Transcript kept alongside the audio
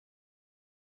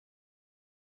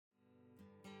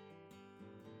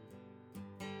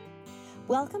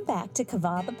Welcome back to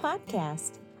Kava the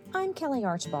Podcast. I'm Kelly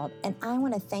Archibald, and I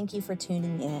want to thank you for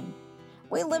tuning in.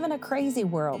 We live in a crazy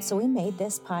world, so we made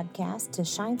this podcast to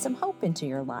shine some hope into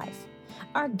your life.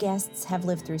 Our guests have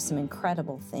lived through some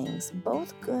incredible things,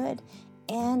 both good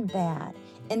and bad,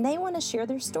 and they want to share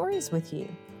their stories with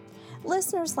you.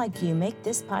 Listeners like you make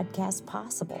this podcast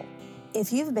possible.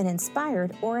 If you've been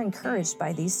inspired or encouraged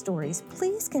by these stories,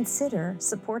 please consider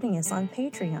supporting us on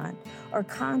Patreon or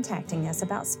contacting us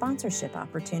about sponsorship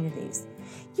opportunities.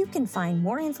 You can find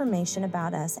more information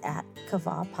about us at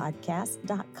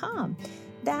kavahpodcast.com.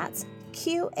 That's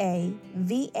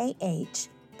QAVAH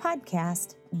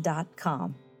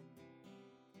podcast.com.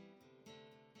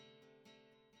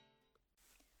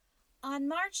 On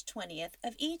March 20th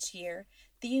of each year,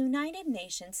 the United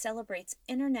Nations celebrates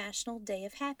International Day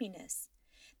of Happiness.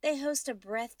 They host a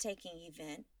breathtaking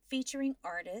event featuring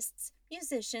artists,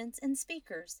 musicians, and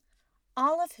speakers,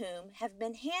 all of whom have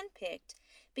been handpicked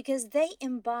because they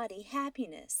embody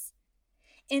happiness.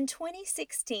 In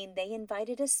 2016, they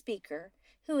invited a speaker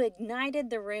who ignited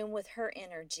the room with her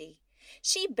energy.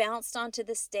 She bounced onto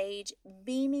the stage,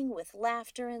 beaming with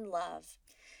laughter and love.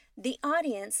 The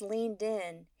audience leaned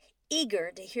in,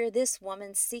 eager to hear this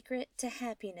woman's secret to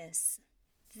happiness.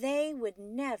 They would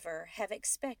never have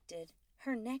expected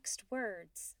her next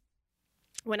words.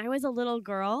 When I was a little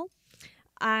girl,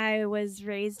 I was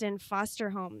raised in foster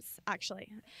homes,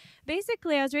 actually.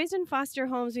 Basically, I was raised in foster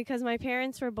homes because my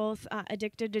parents were both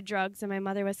addicted to drugs and my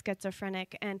mother was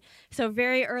schizophrenic. And so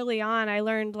very early on, I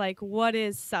learned what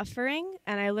is suffering,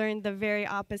 and I learned the very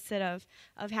opposite of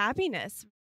happiness.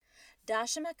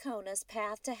 Dashama Konah's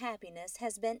path to happiness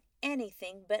has been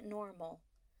anything but normal.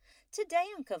 Today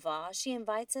on Kava, she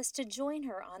invites us to join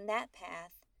her on that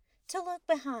path, to look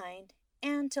behind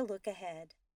and to look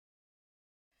ahead.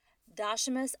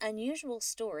 Dashama's unusual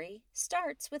story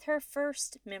starts with her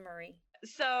first memory.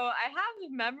 So I have a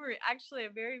memory, actually a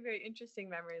very, very interesting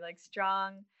memory,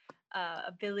 strong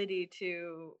ability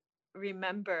to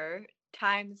remember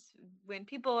times when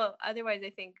people, otherwise I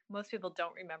think most people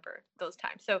don't remember those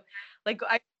times. So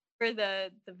I remember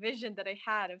the vision that I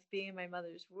had of being in my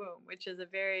mother's womb, which is a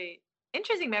very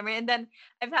interesting memory. And then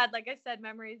I've had, like I said,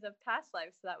 memories of past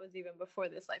lives. So that was even before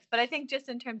this life. But I think just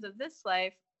in terms of this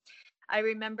life, I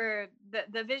remember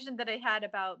the vision that I had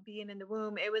about being in the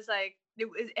womb. It was it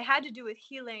had to do with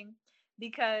healing,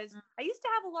 because I used to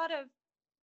have a lot of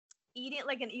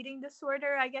an eating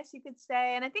disorder, I guess you could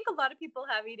say. And I think a lot of people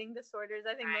have eating disorders.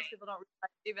 I think most people don't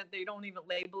realize, they don't even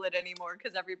label it anymore,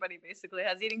 because everybody basically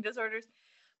has eating disorders.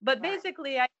 But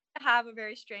basically, I have a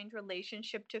very strange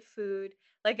relationship to food.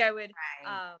 I would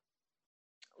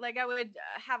I would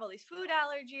have all these food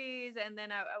allergies, and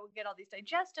then I would get all these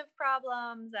digestive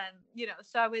problems, and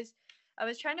so I was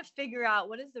trying to figure out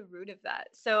what is the root of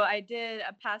that. So I did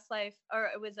a past life, or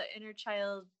it was an inner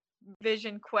child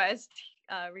vision quest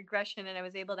regression, and I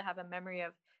was able to have a memory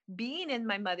of being in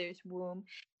my mother's womb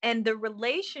and the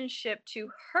relationship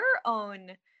to her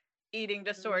own eating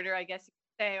disorder, I guess you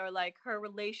could say, or her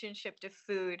relationship to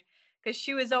food, because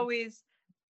she was always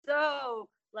so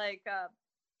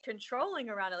controlling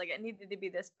around it. It needed to be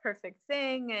this perfect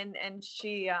thing, and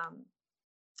she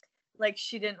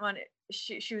she didn't want it.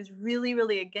 She was really,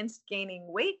 really against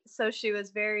gaining weight, so she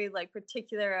was very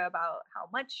particular about how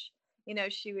much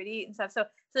she would eat and stuff. So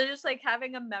just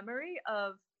having a memory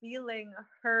of feeling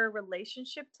her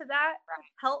relationship to that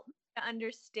helped me to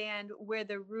understand where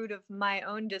the root of my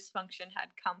own dysfunction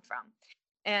had come from.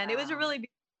 And it was a really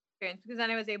beautiful experience, because then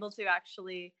I was able to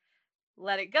actually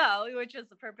let it go, which is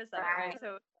the purpose of it, right?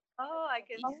 So, I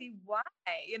can see why,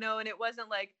 and it wasn't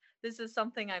this is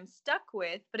something I'm stuck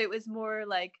with, but it was more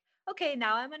okay,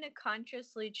 now I'm going to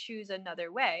consciously choose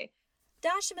another way.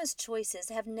 Dashama's choices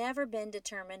have never been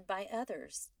determined by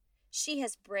others. She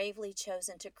has bravely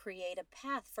chosen to create a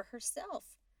path for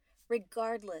herself,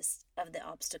 regardless of the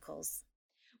obstacles.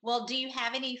 Well, do you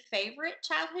have any favorite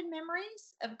childhood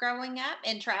memories of growing up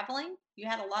and traveling? You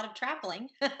had a lot of traveling.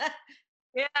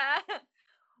 Yeah.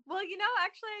 Well,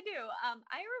 actually I do.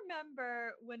 I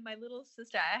remember when my little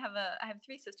sister, I have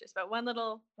three sisters, but one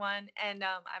little one, and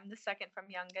I'm the second from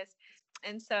youngest.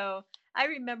 And so I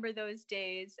remember those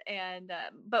days. And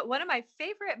but one of my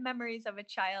favorite memories of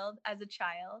as a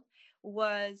child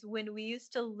was when we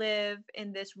used to live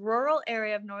in this rural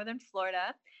area of northern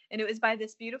Florida, and it was by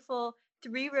this beautiful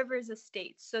Three Rivers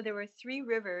estate. So there were three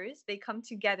rivers, they come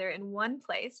together in one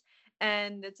place,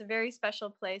 and it's a very special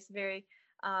place, very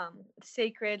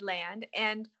sacred land.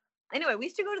 And anyway, we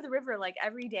used to go to the river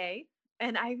every day,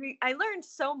 and I learned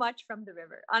so much from the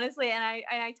river, honestly. And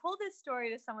I told this story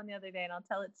to someone the other day, and I'll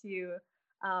tell it to you.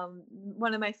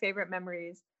 One of my favorite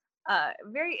memories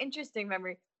Very interesting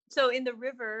memory. So in the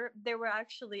river, there were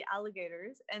actually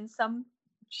alligators, and some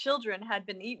children had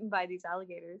been eaten by these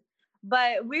alligators.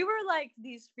 But we were like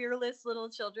these fearless little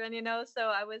children, So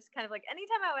I was kind of like,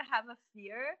 anytime I would have a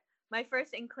fear, my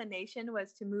first inclination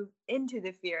was to move into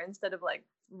the fear instead of like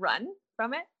run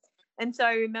from it. And so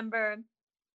I remember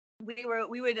we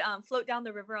would float down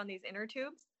the river on these inner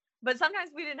tubes, but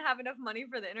sometimes we didn't have enough money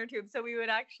for the inner tube, so we would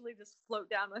actually just float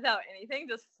down without anything,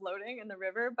 just floating in the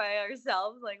river by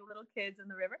ourselves like little kids in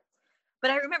the river.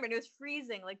 But I remember it was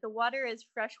freezing, like the water is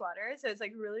fresh water, so it's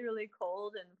like really really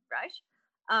cold and fresh.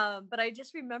 But I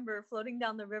just remember floating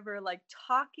down the river, like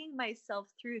talking myself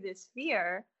through this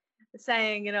fear,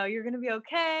 saying, you're going to be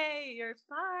okay, you're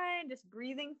fine, just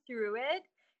breathing through it.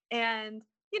 And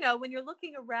when you're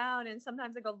looking around, and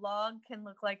sometimes like a log can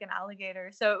look like an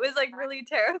alligator. So it was like really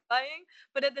terrifying,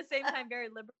 but at the same time very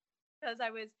liberating, because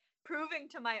I was proving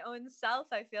to my own self,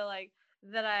 I feel like,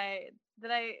 I'm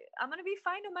going to be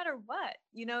fine no matter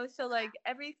what, So like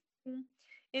everything,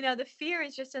 the fear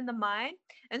is just in the mind.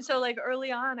 And so like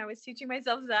early on, I was teaching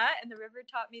myself that, and the river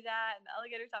taught me that, and the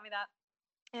alligator taught me that.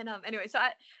 And anyway, so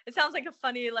it sounds like a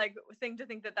funny like thing to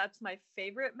think that that's my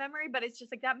favorite memory, but it's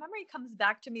just like that memory comes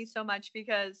back to me so much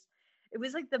because it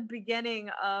was like the beginning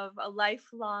of a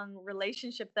lifelong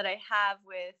relationship that I have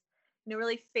with,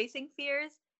 really facing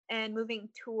fears and moving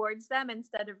towards them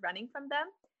instead of running from them,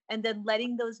 and then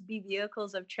letting those be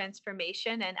vehicles of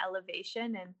transformation and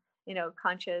elevation and,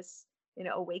 conscious,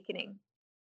 awakening.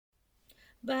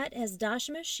 But as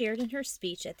Dashama shared in her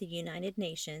speech at the United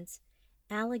Nations,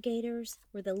 alligators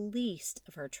were the least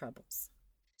of her troubles.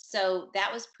 So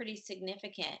that was pretty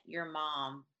significant. Your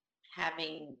mom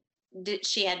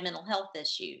she had mental health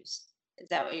issues. Is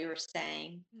that what you were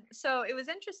saying? So it was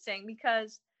interesting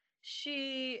because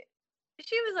she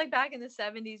was like back in the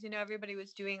 70s, everybody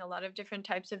was doing a lot of different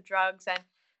types of drugs and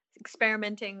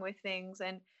experimenting with things.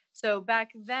 And so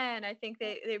back then, I think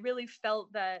they really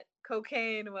felt that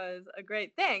cocaine was a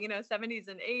great thing, 70s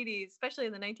and 80s, especially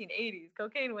in the 1980s,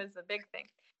 cocaine was a big thing.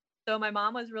 So my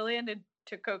mom was really into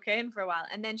cocaine for a while.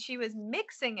 And then she was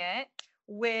mixing it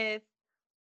with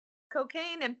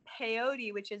cocaine and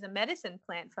peyote, which is a medicine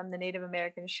plant from the Native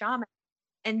American shaman,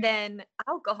 and then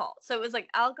alcohol. So it was like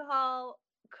alcohol,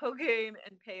 cocaine,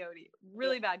 and peyote.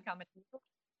 Really bad combination.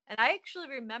 And I actually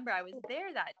remember I was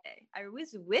there that day. I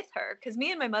was with her because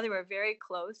me and my mother were very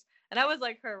close, and I was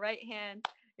like her right hand,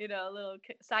 little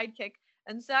sidekick.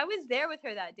 And so I was there with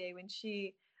her that day when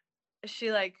she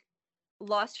like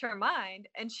lost her mind,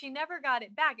 and she never got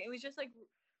it back. It was just like,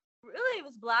 really, it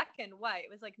was black and white.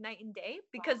 It was like night and day,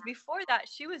 because before that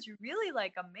she was really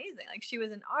like amazing. Like she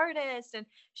was an artist, and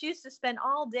she used to spend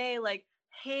all day like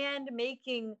hand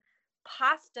making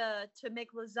pasta to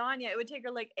make lasagna. It would take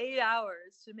her like 8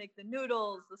 hours to make the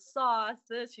noodles, the sauce,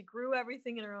 this. She grew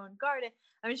everything in her own garden.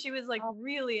 I mean, she was like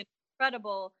really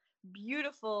incredible,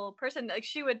 beautiful person. Like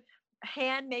she would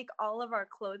hand make all of our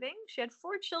clothing. She had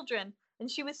 4 children, and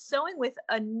she was sewing with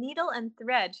a needle and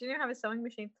thread. She didn't have a sewing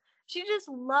machine. She just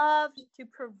loved to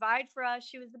provide for us.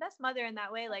 She was the best mother in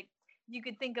that way. Like you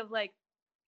could think of like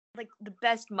the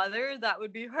best mother, that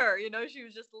would be her. She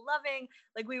was just loving.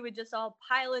 Like we would just all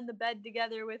pile in the bed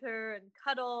together with her and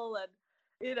cuddle,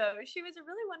 and she was a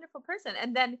really wonderful person.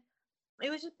 And then it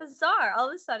was just bizarre. All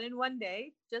of a sudden one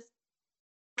day, just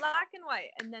black and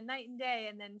white, and then night and day,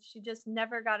 and then she just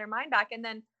never got her mind back. And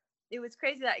then it was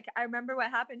crazy that I remember what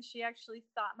happened. She actually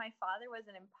thought my father was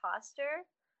an imposter,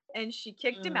 and she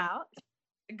kicked him out.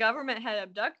 The government had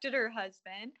abducted her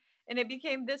husband, and it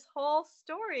became this whole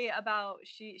story about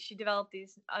she developed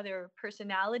these other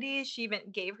personalities. She even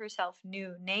gave herself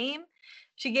new name.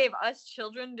 She gave us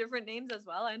children different names as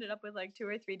well. I ended up with like 2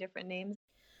 or 3 different names.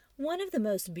 One of the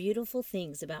most beautiful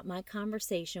things about my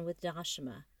conversation with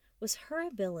Dashama was her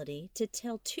ability to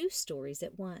tell 2 stories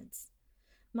at once.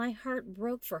 My heart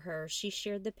broke for her as she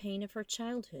shared the pain of her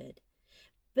childhood.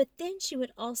 But then she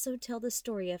would also tell the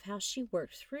story of how she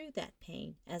worked through that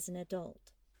pain as an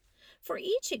adult. For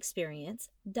each experience,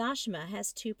 Dashama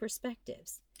has 2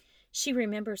 perspectives. She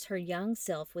remembers her young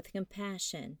self with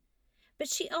compassion, but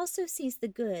she also sees the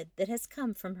good that has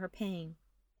come from her pain.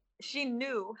 She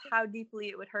knew how deeply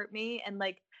it would hurt me, and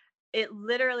like it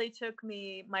literally took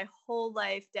me my whole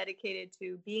life dedicated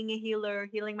to being a healer,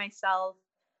 healing myself,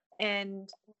 and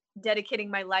dedicating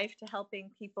my life to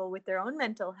helping people with their own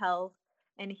mental health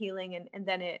and healing. And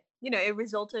then it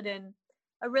resulted in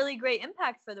a really great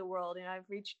impact for the world. I've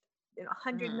reached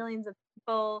 100 millions of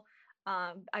people.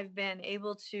 I've been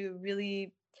able to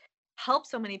really help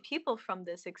so many people from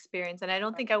this experience, and I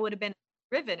don't think I would have been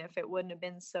driven if it wouldn't have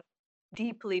been so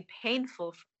deeply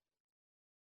painful.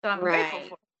 So I'm grateful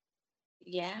for it.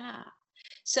 Yeah.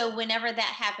 So whenever that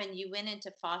happened, you went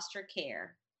into foster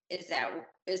care. Is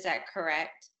that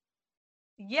correct?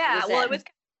 Yeah, Was well, that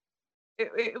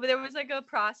there was like a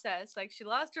process. Like she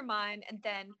lost her mind, and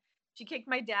then she kicked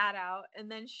my dad out,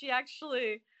 and then she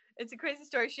actually, it's a crazy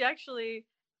story. She actually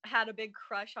had a big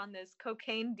crush on this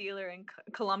cocaine dealer in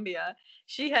Colombia.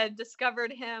 She had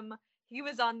discovered him. He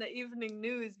was on the evening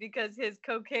news because his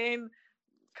cocaine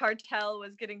cartel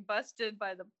was getting busted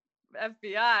by the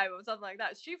FBI or something like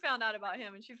that. She found out about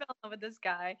him, and she fell in love with this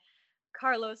guy,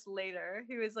 Carlos later.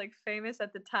 He was like famous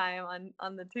at the time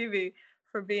on the TV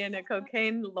for being a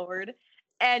cocaine lord.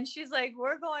 And she's like,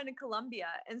 "We're going to Colombia."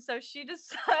 And so she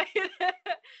decided,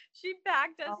 she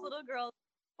packed us Oh, little girls,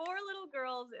 four little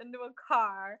girls into a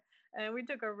car, and we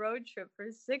took a road trip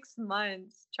for 6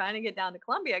 months trying to get down to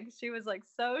Colombia because she was like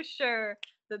so sure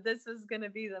that this was going to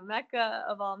be the Mecca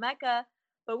of all Mecca.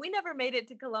 But we never made it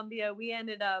to Colombia. We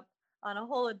ended up on a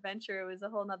whole adventure. It was a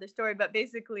whole nother story. But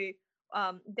basically,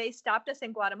 they stopped us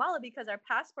in Guatemala because our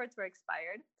passports were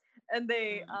expired, and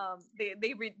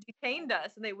detained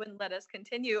us and they wouldn't let us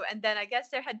continue. And then I guess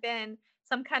there had been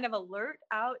some kind of alert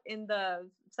out in the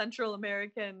Central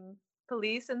American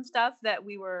police and stuff that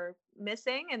we were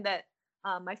missing, and that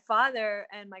my father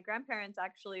and my grandparents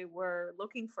actually were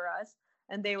looking for us,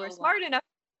 and they were oh wow. smart enough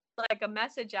like a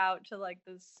message out to like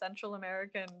the Central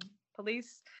American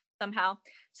police somehow.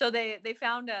 So they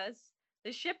found us.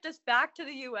 They shipped us back to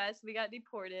the U.S. We got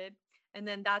deported, and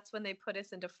then that's when they put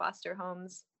us into foster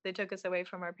homes. They took us away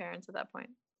from our parents at that point.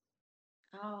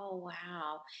 Oh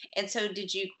wow. And so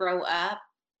did you grow up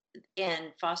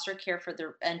in foster care for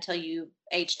the until you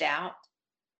aged out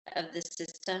of the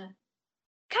system?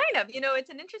 Kind of, it's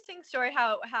an interesting story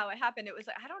how it happened. It was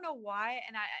like I don't know why,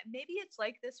 and I maybe it's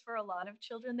like this for a lot of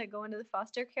children that go into the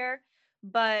foster care,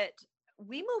 but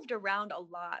we moved around a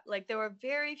lot. Like there were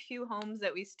very few homes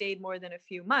that we stayed more than a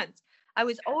few months. I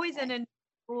was always in Okay. a new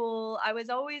school.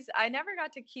 I never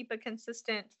got to keep a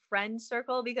consistent friend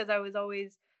circle because I was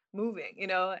always moving,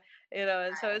 and so it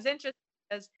Right. was interesting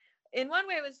because in one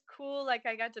way it was cool, like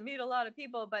I got to meet a lot of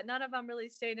people, but none of them really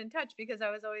stayed in touch because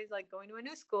I was always like going to a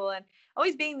new school, and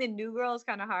always being the new girl is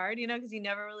kind of hard, because you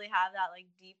never really have that like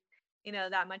deep,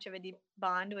 that much of a deep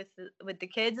bond with the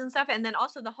kids and stuff. And then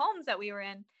also the homes that we were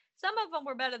in, some of them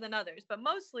were better than others, but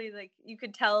mostly like you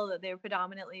could tell that they were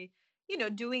predominantly,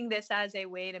 doing this as a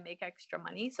way to make extra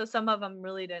money. So some of them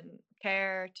really didn't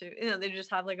care to, they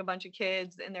just have like a bunch of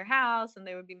kids in their house and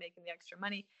they would be making the extra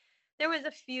money. There was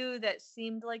a few that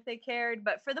seemed like they cared,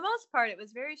 but for the most part, it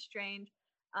was very strange.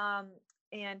 Um,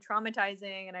 and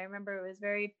traumatizing. And I remember it was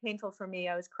very painful for me.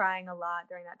 I was crying a lot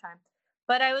during that time.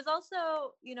 But I was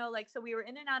also, like, so we were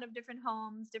in and out of different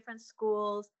homes, different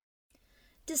schools.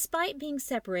 Despite being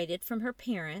separated from her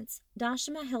parents,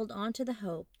 Dashama held on to the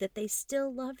hope that they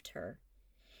still loved her.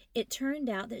 It turned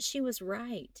out that she was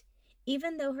right,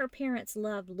 even though her parents'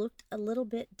 love looked a little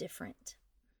bit different.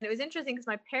 And it was interesting because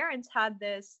my parents had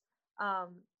this um,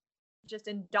 just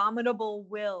indomitable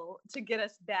will to get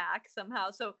us back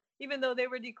somehow. So even though they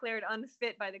were declared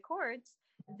unfit by the courts,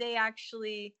 they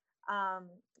actually um,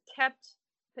 kept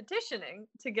petitioning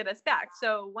to get us back.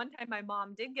 So one time my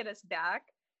mom did get us back,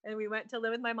 and we went to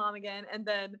live with my mom again. And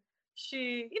then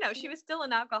she was still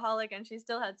an alcoholic and she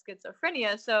still had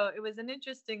schizophrenia. So it was an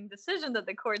interesting decision that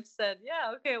the courts said,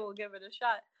 yeah, okay, we'll give it a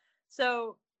shot.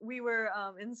 So we were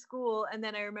in school, and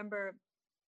then I remember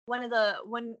one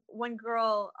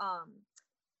girl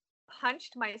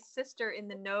punched my sister in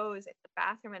the nose in the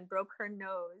bathroom and broke her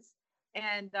nose.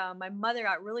 And my mother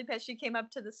got really pissed. She came up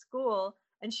to the school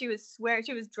and she was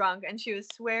drunk and she was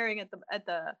swearing at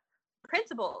the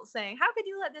principal, saying, "How could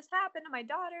you let this happen to my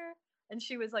daughter?" And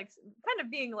she was like kind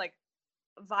of being like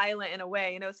violent in a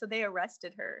way, so they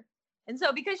arrested her. And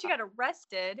so because she got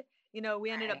arrested,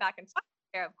 we ended up Right. back in foster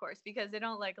care, of course, because they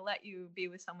don't like let you be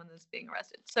with someone that's being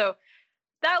arrested. So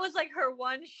that was like her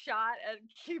one shot at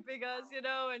keeping us,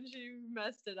 and she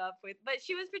messed it up but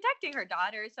she was protecting her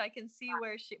daughter, so I can see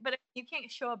where but you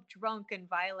can't show up drunk and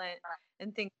violent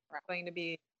and think it's going to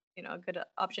be, a good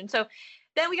option. So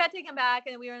then we got taken back,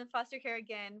 and we were in foster care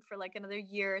again for like another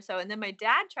year or so. And then my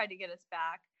dad tried to get us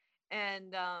back,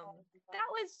 and that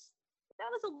was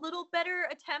a little better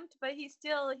attempt, but he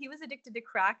was addicted to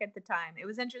crack at the time. It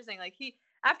was interesting. Like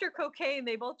after cocaine,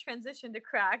 they both transitioned to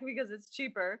crack because it's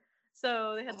cheaper.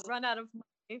 So they had run out of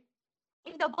money.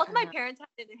 Both of my Uh-huh. parents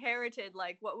had inherited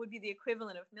like what would be the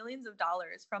equivalent of millions of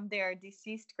dollars from their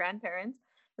deceased grandparents,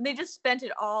 and they just spent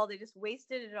it all. They just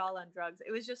wasted it all on drugs.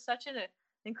 It was just such an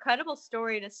incredible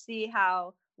story to see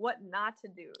what not to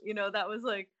do. That was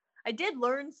like I did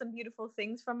learn some beautiful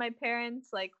things from my parents.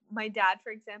 Like my dad,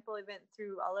 for example, he went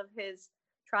through all of his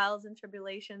trials and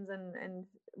tribulations and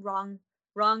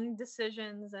wrong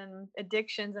decisions and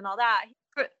addictions and all that.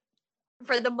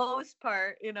 For the most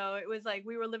part, you know, it was like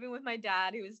we were living with my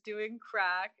dad. He was doing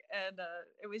crack, and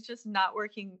it was just not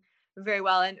working very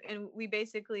well. And we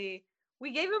basically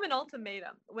we gave him an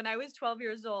ultimatum. When I was 12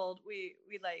 years old, we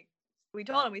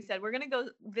told him, we said, we're gonna go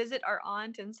visit our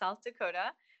aunt in South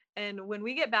Dakota, and when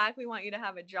we get back, we want you to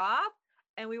have a job,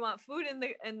 and we want food in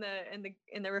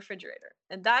the refrigerator,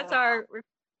 and that's our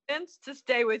requirements to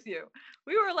stay with you.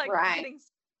 We were like Right.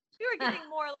 getting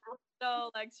more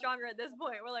like stronger at this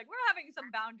point. We're like, we're having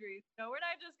some boundaries. You know, we're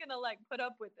not just gonna like put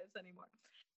up with this anymore.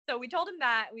 So we told him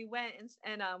that. We went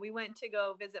and we went to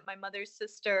go visit my mother's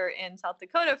sister in South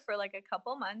Dakota for like a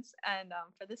couple months and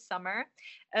for the summer.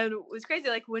 And it was crazy.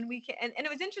 Like when we and it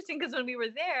was interesting because when we were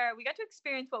there, we got to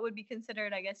experience what would be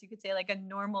considered, I guess you could say, like a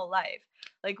normal life.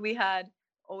 Like we had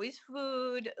always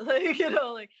food, like, you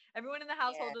know, like everyone in the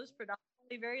household was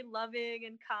predominantly very loving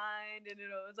and kind. And, you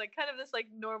know, it was like kind of this like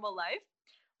normal life,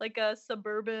 like a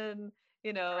suburban,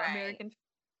 you know, Right. American.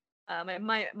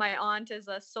 My aunt is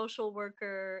a social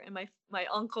worker, and my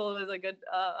uncle is like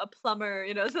a plumber,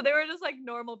 you know. So they were just like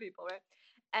normal people, right?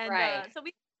 And Right. so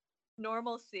we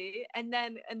normalcy, and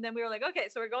then we were like, okay,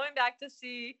 so we're going back to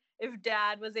see if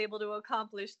Dad was able to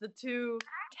accomplish the two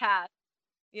tasks,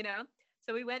 you know.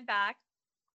 So we went back,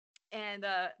 and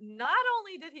not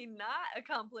only did he not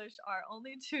accomplish our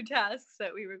only two tasks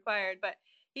that we required, but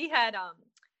he had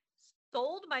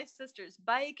sold my sister's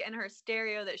bike and her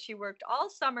stereo that she worked all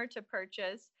summer to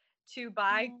purchase to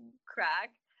buy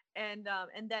crack. And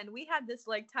then we had this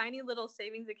like tiny little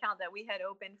savings account that we had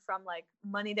opened from like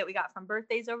money that we got from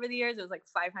birthdays over the years. It was like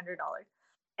 $500,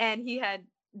 and he had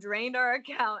drained our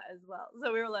account as well.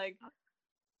 So we were like,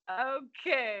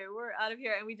 okay, we're out of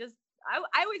here. And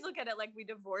I always look at it like we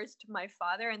divorced my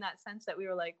father in that sense, that we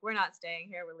were like, we're not staying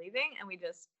here, we're leaving. And we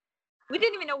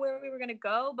didn't even know where we were going to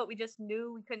go, but we just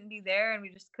knew we couldn't be there, and we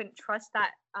just couldn't trust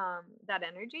that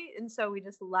energy. And so we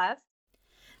just left.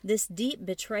 This deep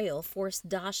betrayal forced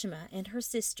Dashama and her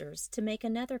sisters to make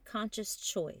another conscious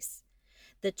choice,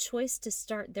 the choice to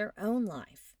start their own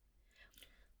life.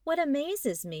 What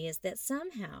amazes me is that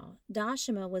somehow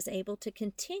Dashama was able to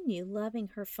continue loving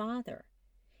her father.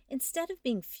 Instead of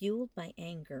being fueled by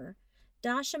anger,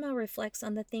 Dashama reflects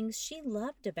on the things she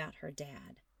loved about her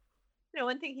dad. You know,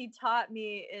 one thing he taught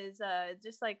me is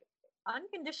just like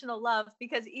unconditional love,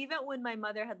 because even when my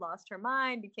mother had lost her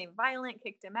mind, became violent,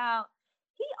 kicked him out,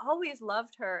 he always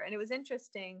loved her. And it was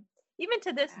interesting, even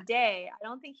to this day, I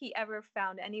don't think he ever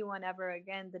found anyone ever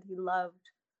again that he loved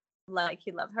like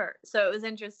he loved her. So it was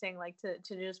interesting, like to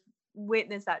just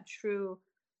witness that true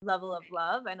level of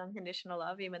love and unconditional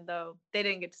love, even though they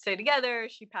didn't get to stay together.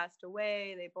 She passed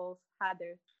away. They both had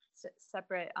their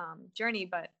separate journey,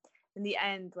 but in the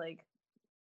end, like,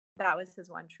 that was his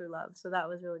one true love. So that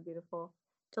was really beautiful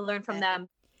to learn from them.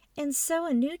 And so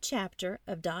a new chapter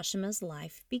of Dashama's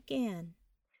life began.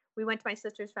 We went to my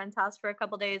sister's friend's house for a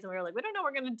couple days, and we were like, we don't know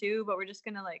what we're going to do, but we're just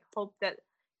going to like hope that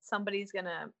somebody's going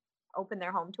to open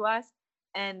their home to us.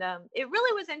 And it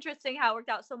really was interesting how it worked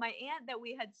out. So my aunt that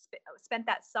we had spent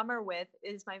that summer with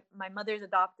is my mother's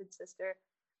adopted sister.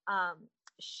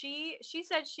 She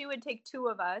said she would take two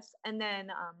of us. And then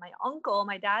my uncle,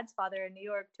 my dad's father in New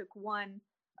York, took one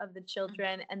of the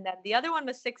children. And then the other one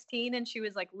was 16, and she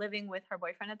was like living with her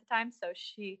boyfriend at the time. So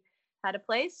she had a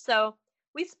place. So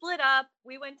we split up.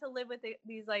 We went to live with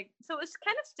these like, so it was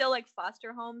kind of still like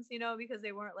foster homes, you know, because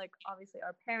they weren't like obviously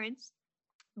our parents.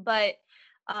 But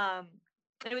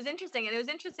it was interesting. And it was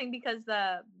interesting because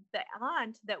the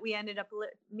aunt that we ended up,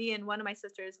 me and one of my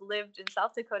sisters lived in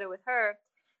South Dakota with her.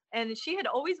 And she had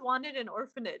always wanted an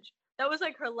orphanage. That was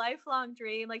like her lifelong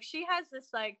dream. Like she has this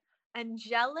like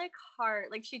angelic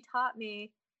heart. Like she taught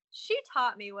me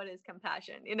what is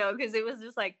compassion, you know, because it was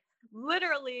just like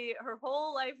literally her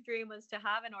whole life dream was to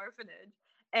have an orphanage.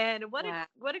 And what a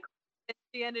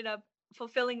she ended up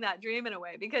fulfilling that dream in a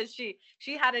way, because she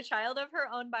had a child of her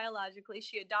own biologically.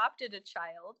 She adopted a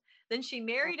child. Then she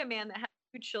married a man that had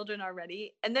two children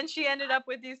already. And then she ended up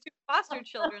with these two foster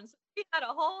children. So she had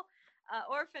a whole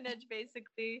orphanage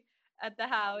basically at the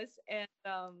house. And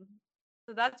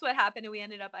so that's what happened. And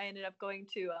I ended up going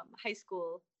to high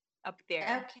school up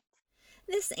there. Okay.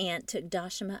 This aunt took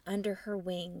Dashama under her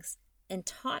wings and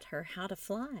taught her how to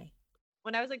fly.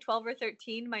 When I was like 12 or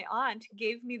 13, my aunt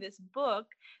gave me this book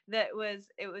it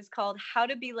was called How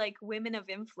to Be Like Women of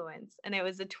Influence. And it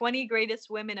was the 20 greatest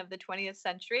women of the 20th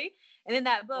century. And in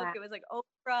that book, It was like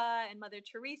Oprah and Mother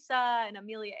Teresa and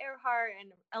Amelia Earhart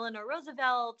and Eleanor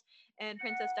Roosevelt and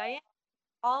Princess Diana,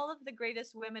 all of the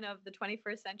greatest women of the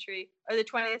 21st century or the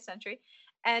 20th century.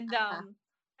 And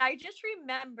I just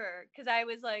remember because I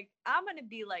was like, I'm going to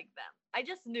be like them. I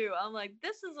just knew. I'm like,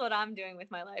 this is what I'm doing with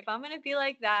my life. I'm going to be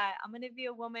like that. I'm going to be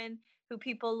a woman who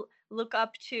people look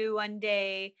up to one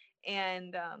day.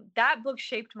 And that book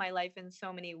shaped my life in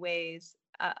so many ways,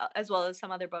 as well as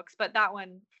some other books, but that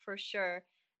one for sure.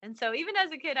 And so even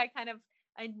as a kid, I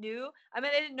knew, I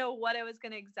mean, I didn't know what I was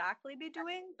going to exactly be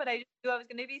doing, but I knew I was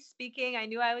going to be speaking. I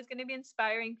knew I was going to be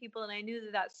inspiring people. And I knew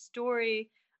that that story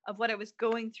of what I was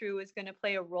going through was going to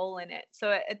play a role in it.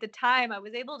 So at the time, I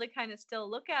was able to kind of still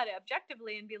look at it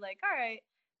objectively and be like, all right,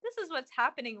 this is what's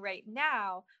happening right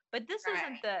now, but this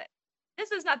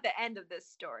is not the end of this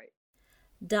story.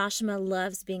 Dashama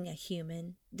loves being a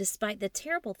human, despite the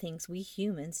terrible things we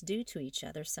humans do to each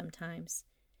other sometimes.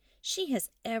 She has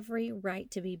every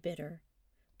right to be bitter,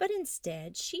 but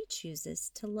instead she chooses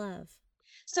to love.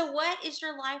 So what is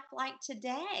your life like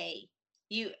today?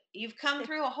 You've come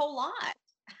through a whole lot.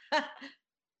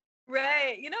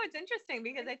 Right. It's interesting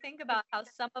because I think about how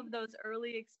some of those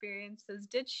early experiences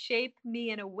did shape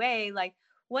me in a way. Like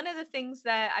one of the things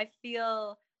that I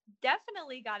feel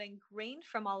definitely got ingrained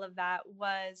from all of that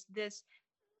was this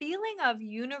feeling of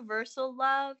universal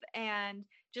love and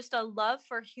just a love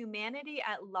for humanity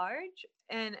at large.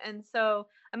 And so,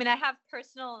 I mean, I have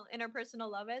interpersonal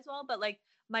love as well, but like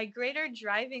my greater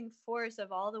driving force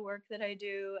of all the work that I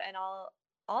do and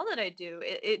all that I do,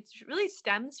 it really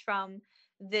stems from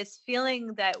this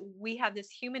feeling that we have this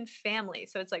human family.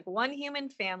 So it's like one human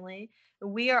family.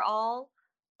 We are all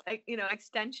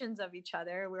extensions of each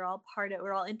other. We're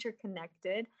all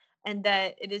interconnected, and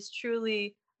that it is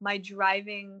truly my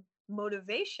driving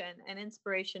motivation and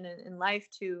inspiration in life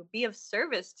to be of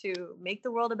service, to make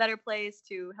the world a better place,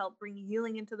 to help bring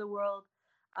healing into the world.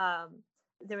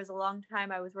 There was a long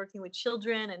time I was working with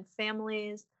children and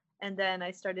families, and then I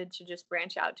started to just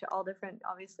branch out to all different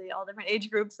age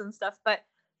groups and stuff. But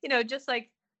just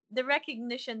like the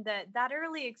recognition that that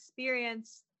early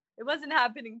experience, it wasn't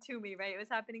happening to me, right? It was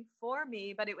happening for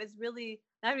me, but it was really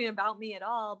not even about me at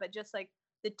all, but just like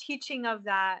the teaching of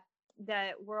that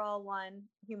we're all one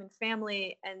human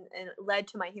family, and it led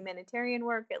to my humanitarian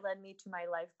work. It led me to my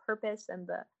life purpose and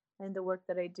the work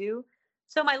that I do.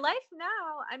 So my life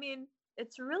now, I mean,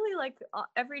 it's really like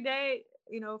every day,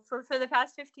 for the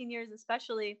past 15 years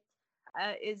especially,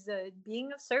 is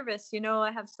being of service.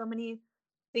 I have so many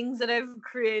things that I've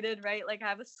created, right? Like I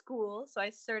have a school, so I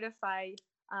certify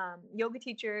yoga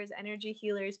teachers, energy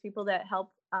healers, people that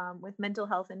help with mental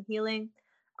health and healing.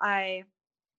 I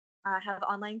have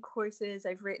online courses.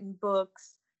 I've written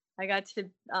books. I got to,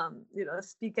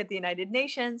 speak at the United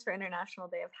Nations for International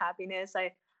Day of Happiness.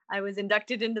 I was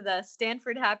inducted into the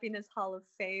Stanford Happiness Hall of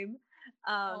Fame.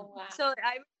 Oh, wow. So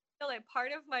I feel like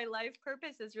part of my life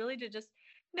purpose is really to just,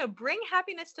 bring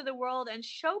happiness to the world and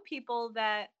show people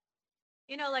that,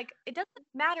 like it doesn't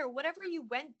matter. Whatever you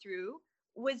went through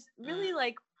was really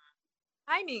like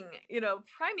priming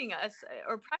us,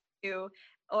 or priming you,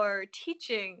 or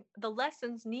teaching the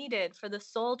lessons needed for the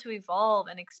soul to evolve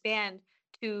and expand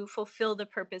to fulfill the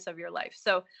purpose of your life.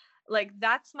 So like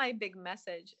that's my big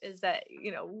message, is that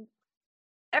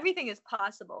everything is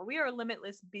possible. We are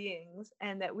limitless beings,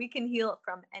 and that we can heal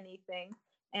from anything,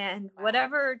 and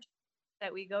whatever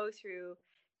that we go through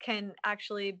can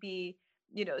actually be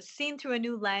seen through a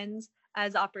new lens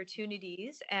as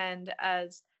opportunities, and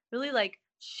as really like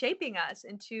shaping us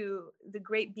into the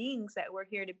great beings that we're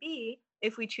here to be,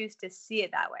 if we choose to see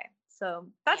it that way. So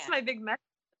that's my big message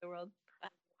to the world.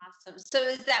 Awesome. So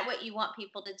is that what you want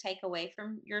people to take away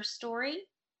from your story?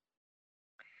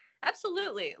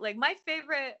 Absolutely. Like my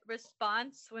favorite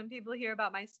response when people hear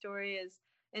about my story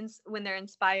is when they're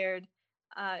inspired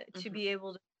to be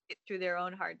able to get through their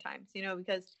own hard times,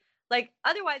 because like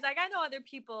otherwise, like I know other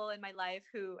people in my life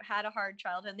who had a hard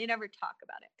childhood and they never talk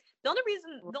about it. The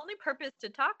only purpose to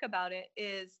talk about it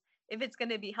is if it's going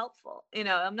to be helpful.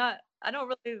 I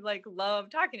don't really like love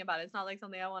talking about it. It's not like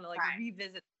something I want to like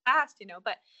revisit past,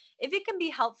 but if it can be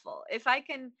helpful, if I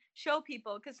can show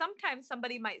people, because sometimes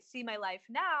somebody might see my life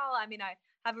now. I mean, I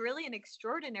have really an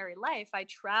extraordinary life. I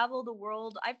travel the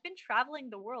world. I've been traveling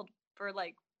the world for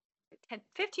like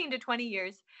 15 to 20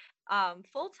 years,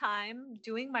 full time,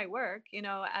 doing my work,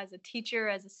 as a teacher,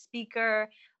 as a speaker,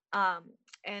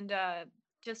 and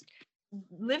just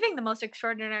living the most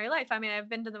extraordinary life. I mean, I've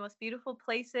been to the most beautiful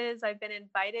places. I've been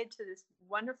invited to this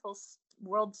wonderful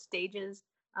world stages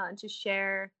to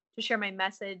share my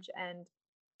message, and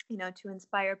to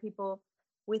inspire people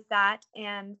with that.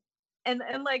 And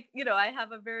like I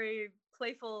have a very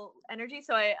playful energy,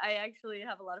 so I actually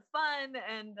have a lot of fun,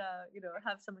 and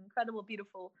have some incredible,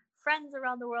 beautiful friends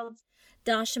around the world.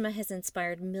 Dashama has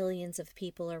inspired millions of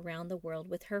people around the world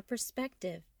with her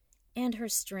perspective and her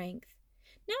strength.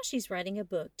 Now she's writing a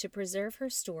book to preserve her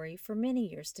story for many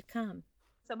years to come.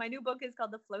 So my new book is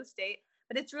called The Flow State,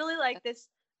 but it's really like this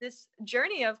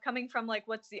journey of coming from like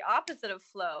what's the opposite of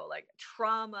flow, like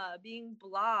trauma, being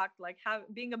blocked, like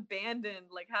being abandoned,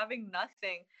 like having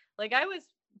nothing. Like I was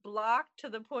blocked to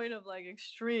the point of like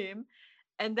extreme,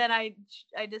 and then I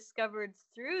discovered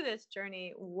through this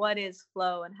journey what is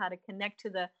flow and how to connect to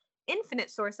the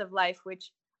infinite source of life,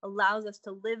 which allows us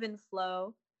to live in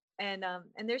flow. And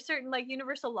there's certain like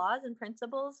universal laws and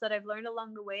principles that I've learned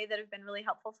along the way that have been really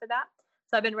helpful for that.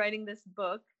 So I've been writing this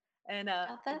book, and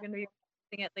I'm going to be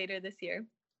releasing it later this year.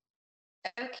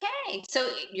 Okay, so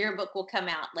your book will come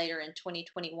out later in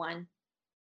 2021.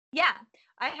 Yeah,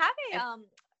 I have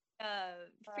a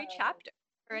free chapter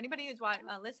for anybody who's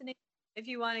listening. If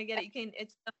you want to get it, you can.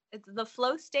 It's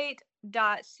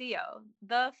theflowstate.co,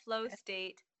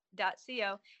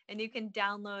 theflowstate.co, and you can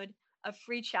download a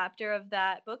free chapter of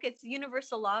that book. It's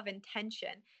Universal Law of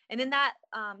Intention, and in that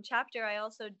chapter, I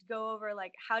also go over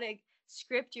like how to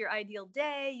script your ideal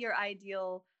day, your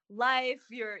ideal life.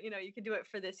 You can do it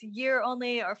for this year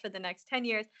only or for the next 10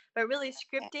 years, but really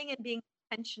scripting and being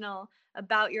intentional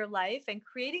about your life and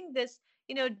creating this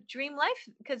dream life,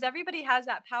 because everybody has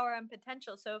that power and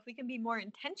potential. So if we can be more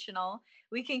intentional,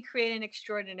 we can create an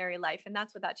extraordinary life, and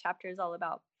that's what that chapter is all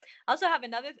about. I also have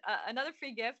another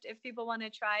free gift if people want to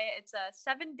try it. It's a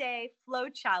 7-day flow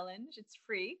challenge. It's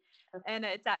free, and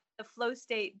it's at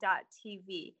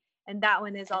theflowstate.tv. And that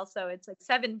one is also, it's like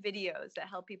 7 videos that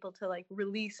help people to like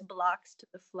release blocks to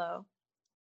the flow.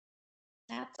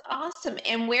 That's awesome.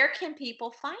 And where can people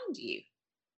find you?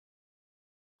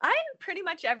 I'm pretty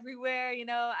much everywhere.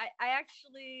 I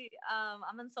actually,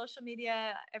 I'm on social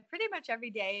media pretty much every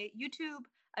day. YouTube,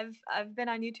 I've been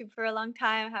on YouTube for a long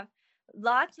time. I have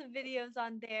lots of videos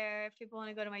on there if people want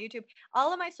to go to my YouTube.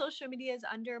 All of my social media is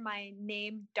under my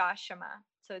name, Dashama.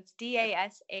 So it's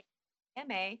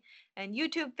Dashama. And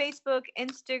YouTube, Facebook,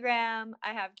 Instagram.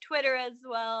 I have Twitter as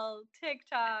well,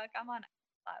 TikTok. I'm on a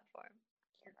platform.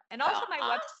 And also my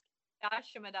website,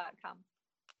 dashama.com.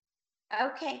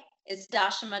 Okay. It's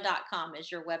dashama.com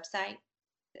is your website?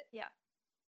 Yeah.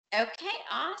 Okay,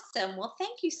 awesome. Well,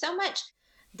 thank you so much.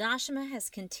 Dashama has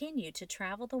continued to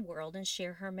travel the world and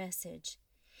share her message,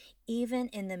 even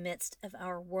in the midst of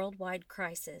our worldwide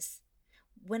crisis.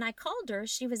 When I called her,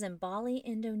 she was in Bali,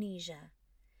 Indonesia.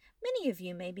 Many of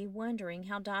you may be wondering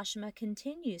how Dashama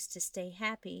continues to stay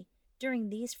happy during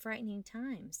these frightening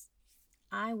times.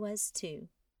 I was too.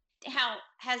 How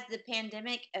has the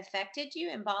pandemic affected you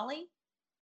in Bali?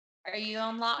 Are you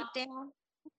on lockdown?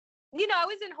 I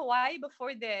was in Hawaii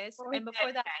before this, and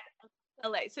before that,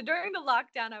 LA. So during the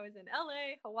lockdown, I was in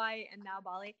LA, Hawaii, and now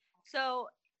Bali. So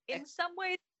in some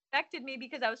ways, it affected me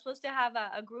because I was supposed to have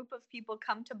a group of people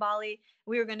come to Bali.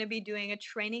 We were going to be doing a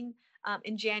training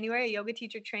in January, a yoga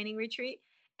teacher training retreat,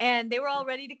 and they were all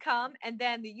ready to come. And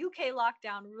then the UK locked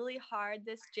down really hard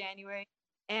this January,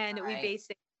 and we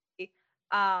basically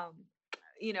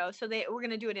so we're going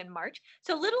to do it in March.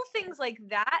 So little things like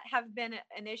that have been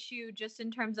an issue just in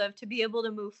terms of to be able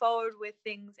to move forward with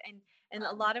things, and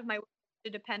a lot of my work to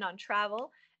depend on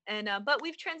travel. And but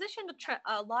we've transitioned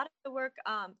a lot of the work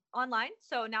online.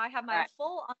 So now I have my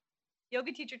full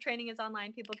yoga teacher training is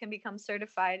online. People can become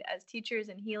certified as teachers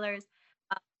and healers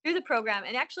through the program.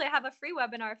 And actually, I have a free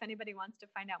webinar if anybody wants to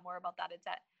find out more about that. It's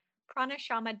at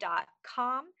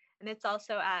pranashama.com, and it's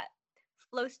also at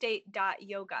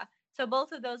flowstate.yoga. So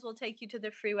both of those will take you to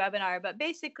the free webinar. But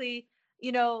basically,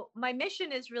 my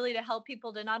mission is really to help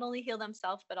people to not only heal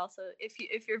themselves, but also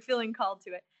if you're feeling called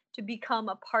to it, to become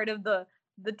a part of the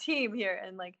team here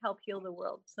and like help heal the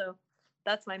world. So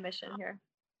that's my mission here.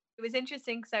 It was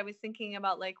interesting because I was thinking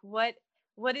about like what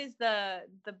is the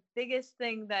biggest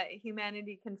thing that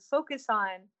humanity can focus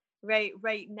on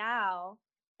right now,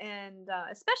 and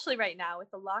especially right now with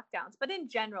the lockdowns, but in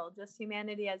general, just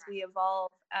humanity as we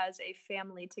evolve as a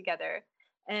family together.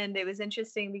 And it was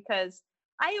interesting because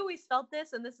I always felt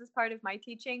this, and this is part of my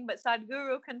teaching, but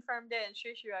Sadhguru confirmed it, and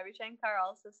Sri Sri Ravi Shankar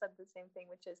also said the same thing,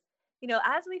 which is,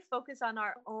 as we focus on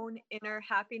our own inner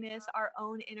happiness, our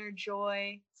own inner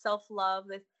joy, self-love,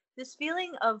 this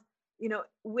feeling of,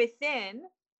 within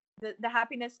the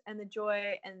happiness and the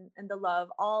joy and the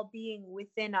love all being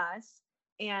within us,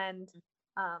 and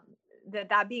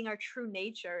that being our true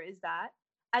nature, is that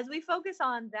as we focus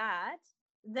on that,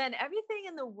 then everything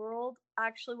in the world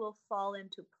actually will fall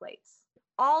into place.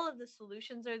 All of the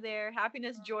solutions are there.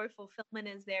 Happiness, joy, fulfillment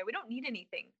is there. We don't need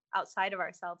anything outside of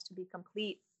ourselves to be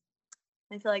complete.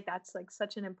 I feel like that's like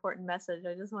such an important message.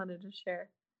 I just wanted to share.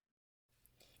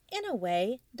 In a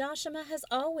way, Dashama has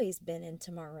always been in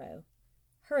tomorrow.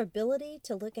 Her ability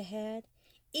to look ahead,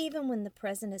 even when the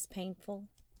present is painful,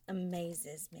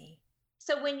 amazes me.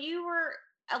 So when you were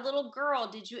a little girl,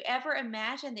 did you ever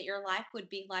imagine that your life would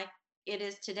be like it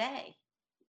is today?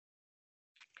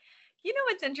 You know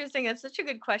what's interesting? It's such a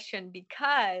good question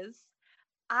because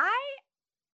I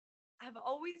have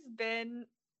always been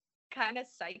kind of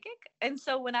psychic. And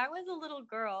so when I was a little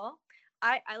girl,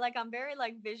 I'm very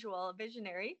like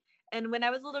visionary. And when I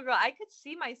was a little girl, I could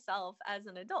see myself as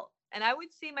an adult. And I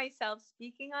would see myself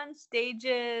speaking on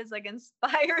stages, like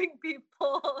inspiring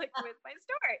people like with my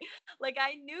story. Like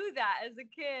I knew that as a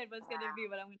kid was gonna be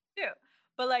what I'm gonna do.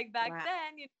 But like back Wow.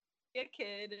 then, a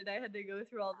kid and I had to go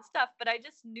through all the stuff, but I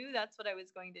just knew that's what I was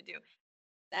going to do.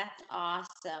 That's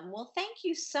awesome. Well, thank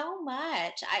you so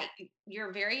much.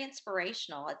 You're very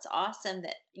inspirational. It's awesome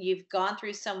that you've gone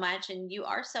through so much and you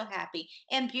are so happy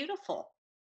and beautiful.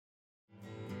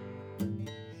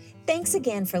 Thanks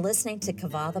again for listening to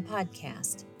Kava the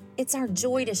podcast. It's our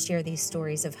joy to share these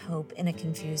stories of hope in a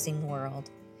confusing world.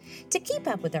 To keep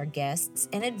up with our guests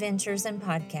and adventures in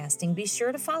podcasting, be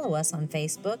sure to follow us on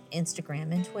Facebook,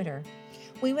 Instagram, and Twitter.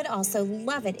 We would also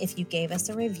love it if you gave us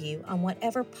a review on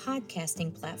whatever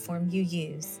podcasting platform you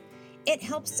use. It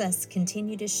helps us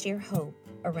continue to share hope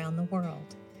around the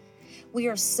world. We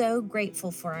are so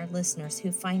grateful for our listeners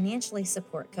who financially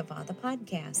support Kava the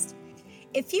podcast.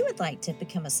 If you would like to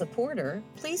become a supporter,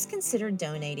 please consider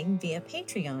donating via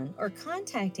Patreon or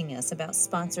contacting us about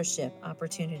sponsorship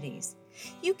opportunities.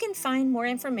 You can find more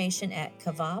information at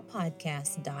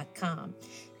kavahpodcast.com.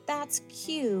 That's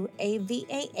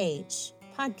QAVAH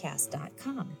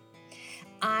podcast.com.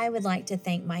 I would like to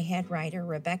thank my head writer,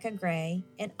 Rebecca Gray,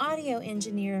 and audio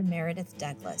engineer, Meredith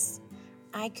Douglas.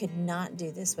 I could not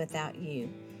do this without you.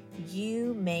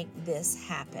 You make this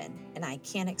happen, and I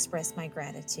can't express my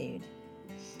gratitude.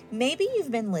 Maybe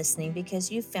you've been listening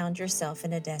because you found yourself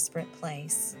in a desperate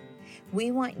place.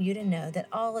 We want you to know that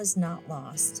all is not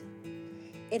lost.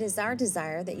 It is our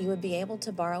desire that you would be able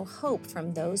to borrow hope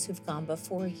from those who've gone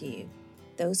before you,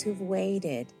 those who've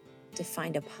waited to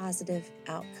find a positive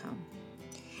outcome.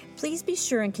 Please be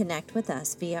sure and connect with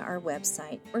us via our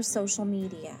website or social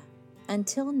media.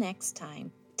 Until next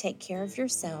time, take care of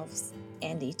yourselves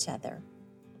and each other.